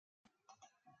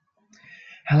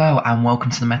Hello and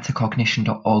welcome to the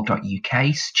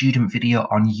metacognition.org.uk student video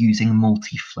on using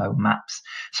multi-flow maps.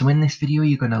 So in this video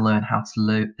you're going to learn how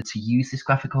to use this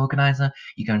graphic organizer,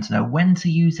 you're going to know when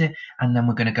to use it, and then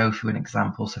we're going to go through an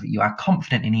example so that you are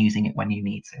confident in using it when you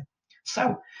need to.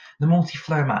 So the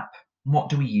multi-flow map, what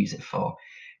do we use it for?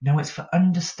 Now it's for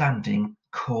understanding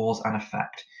cause and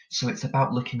effect. So it's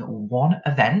about looking at one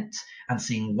event and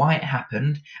seeing why it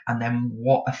happened and then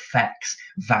what effects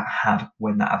that had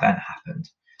when that event happened.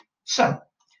 So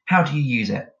how do you use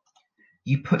it?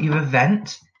 You put your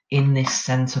event in this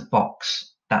center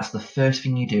box. That's the first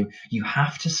thing you do. You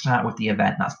have to start with the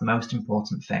event. That's the most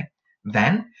important thing.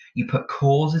 Then you put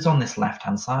causes on this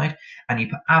left-hand side and you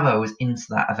put arrows into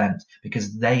that event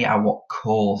because they are what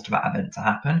caused that event to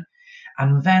happen.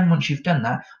 And then once you've done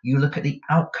that, you look at the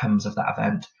outcomes of that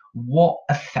event. What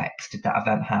effects did that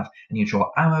event have? And you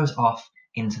draw arrows off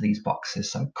into these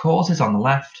boxes. So causes on the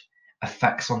left,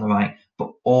 effects on the right, but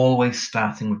always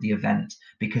starting with the event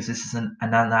because this is an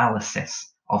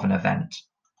analysis of an event.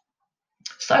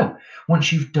 So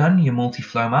once you've done your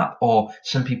multi-flow map, or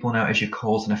some people know it as your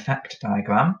cause and effect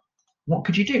diagram, what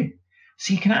could you do?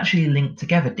 So you can actually link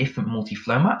together different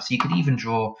multi-flow maps. You could even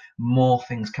draw more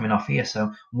things coming off here.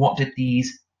 So what did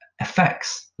these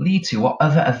effects lead to? What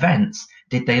other events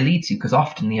did they lead to? Because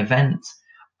often the event,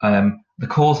 the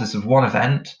causes of one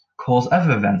event cause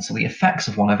other events. So the effects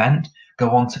of one event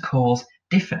go on to cause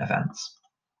different events.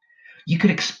 You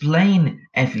could explain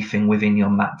everything within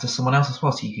your map to someone else as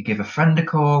well. So you could give a friend a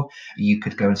call, you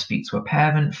could go and speak to a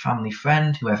parent, family,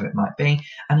 friend, whoever it might be,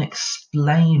 and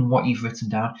explain what you've written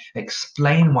down,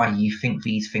 explain why you think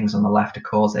these things on the left are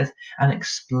causes, and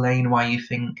explain why you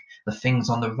think the things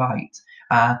on the right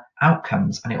are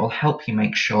outcomes, and it will help you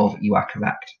make sure that you are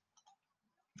correct.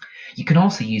 You can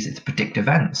also use it to predict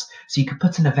events. So you could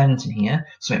put an event in here,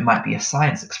 so it might be a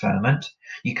science experiment.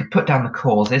 You could put down the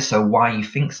causes, so why you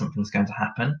think something's going to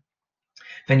happen.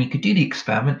 Then you could do the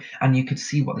experiment and you could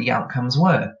see what the outcomes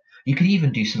were. You could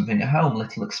even do something at home,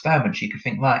 little experiments. You could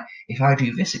think, right, if I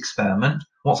do this experiment,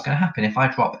 what's going to happen? If I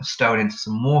drop a stone into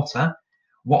some water,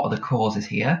 what are the causes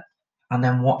here? And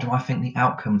then what do I think the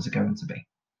outcomes are going to be?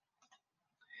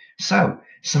 So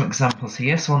some examples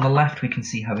here. So on the left, we can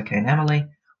see Hurricane Emily.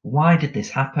 Why did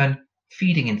this happen?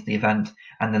 Feeding into the event,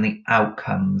 and then the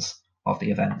outcomes of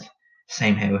the event.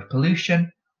 Same here with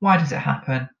pollution. Why does it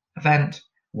happen? Event.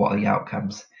 What are the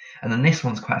outcomes? And then this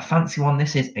one's quite a fancy one.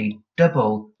 This is a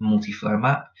double multi-flow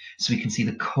map. So we can see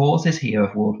the causes here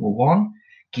of World War I,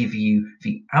 give you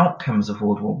the outcomes of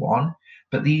World War I,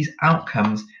 but these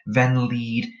outcomes then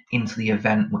lead into the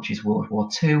event, which is World War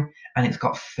II, and it's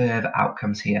got further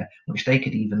outcomes here, which they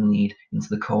could even lead into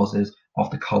the causes of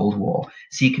the Cold War.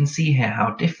 So you can see here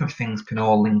how different things can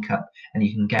all link up, and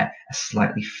you can get a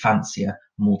slightly fancier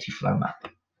multi-flow map.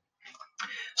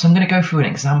 So I'm going to go through an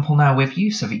example now with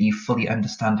you so that you fully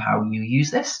understand how you use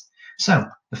this. So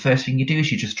the first thing you do is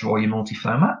you just draw your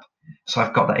multi-flow map. So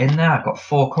I've got that in there. I've got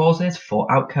 4 causes, 4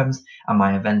 outcomes, and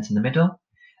my event in the middle.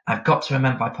 I've got to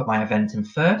remember I put my event in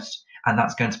first, and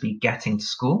that's going to be getting to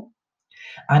school.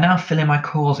 I now fill in my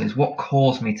causes. What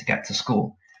caused me to get to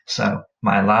school? So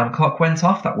my alarm clock went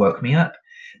off, that woke me up.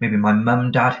 Maybe my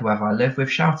mum, dad, whoever I live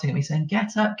with, shouting at me saying,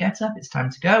 get up, it's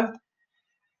time to go.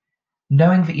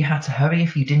 Knowing that you had to hurry,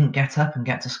 if you didn't get up and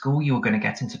get to school, you were going to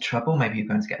get into trouble. Maybe you're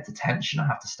going to get detention or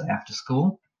have to stay after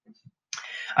school.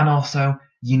 And also,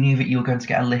 you knew that you were going to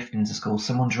get a lift into school.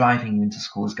 Someone driving you into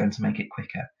school is going to make it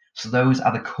quicker. So those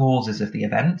are the causes of the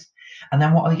event. And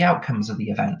then what are the outcomes of the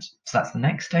event? So that's the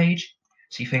next stage.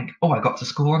 So you think, oh, I got to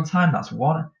school on time. That's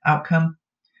one outcome.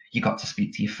 You got to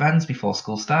speak to your friends before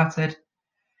school started.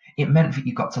 It meant that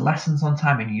you got to lessons on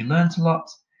time and you learnt a lot.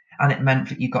 And it meant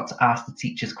that you got to ask the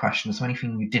teachers questions. So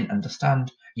anything you didn't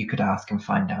understand, you could ask and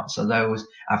find out. So those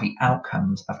are the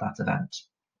outcomes of that event.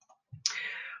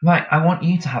 Right, I want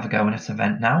you to have a go in this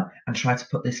event now and try to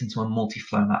put this into a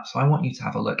multi-flow map. So I want you to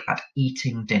have a look at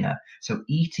eating dinner. So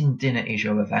eating dinner is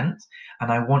your event,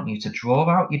 and I want you to draw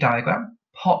out your diagram,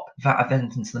 pop that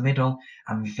event into the middle,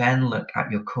 and then look at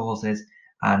your causes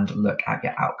and look at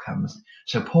your outcomes.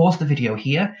 So pause the video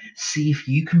here, see if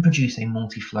you can produce a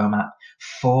multi-flow map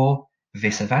for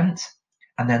this event,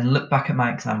 and then look back at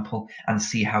my example and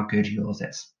see how good yours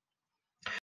is.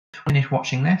 Finish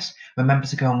watching this, remember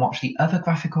to go and watch the other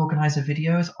graphic organizer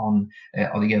videos on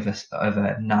or the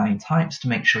other 9 types to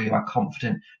make sure you are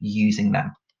confident using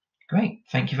them. Great,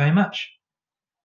 thank you very much.